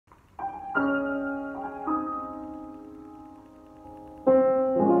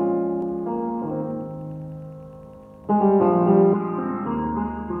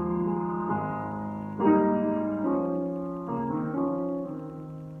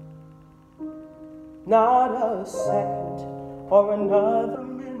not a second or another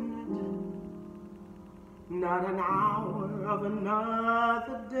minute, not an hour of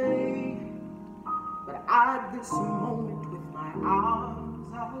another day. But at this moment, with my arms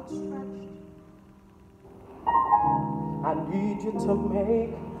outstretched, I need you to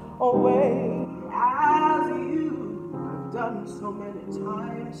make a way, as you have done so many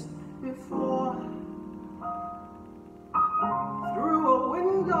times before. Through a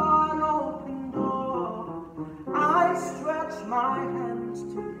window, an open door, I stretch my hands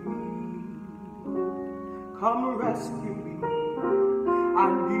to thee. Come rescue me, I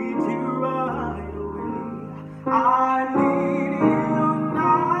need you right away. I need you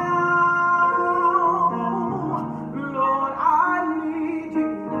now, Lord, I need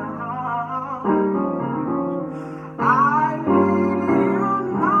you now. I need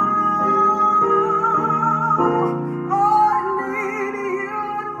you now. I need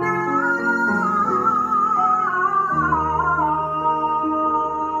you now.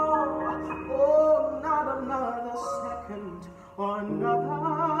 Oh, not another second or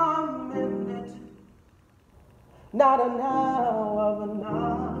another minute, not an hour of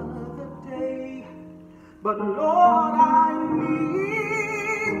another day, but Lord, I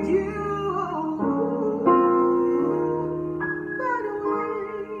need you right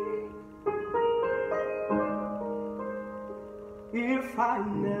away. If I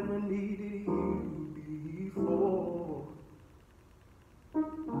never needed you before,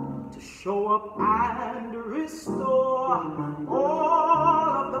 to show up and restore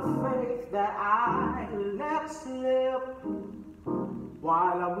all of the faith that I let slip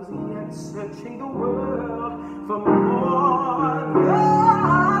while I was yet searching the world for more.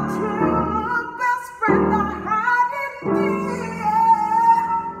 The true best friend I had indeed.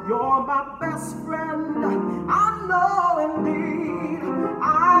 You're my best friend, I know indeed.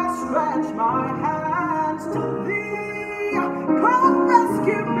 I stretch my hands to thee. Come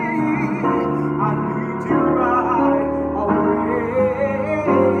rescue me, I need you right away.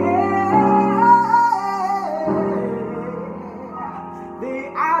 The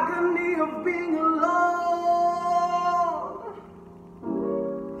agony of being alone,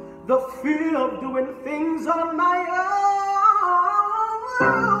 the fear of doing things on my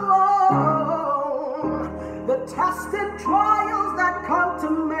own, the tests and trials that come to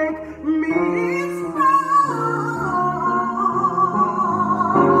make me strong.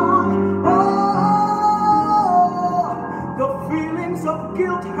 Feelings of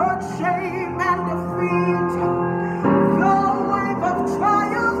guilt, hurt, shame, and defeat, the wave of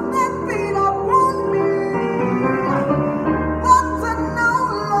trials that beat upon me. But to know,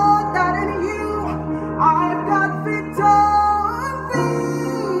 Lord, that in you I've got victory.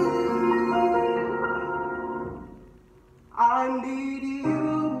 I need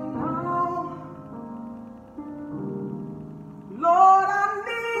you now, Lord, I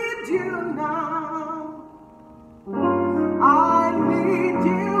need you now. I need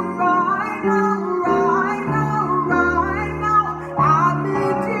you right now, right now, right now. I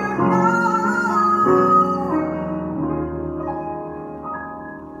need you now.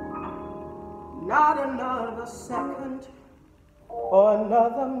 Not another second or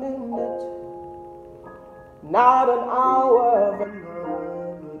another minute, not an hour of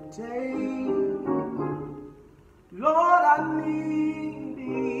another day.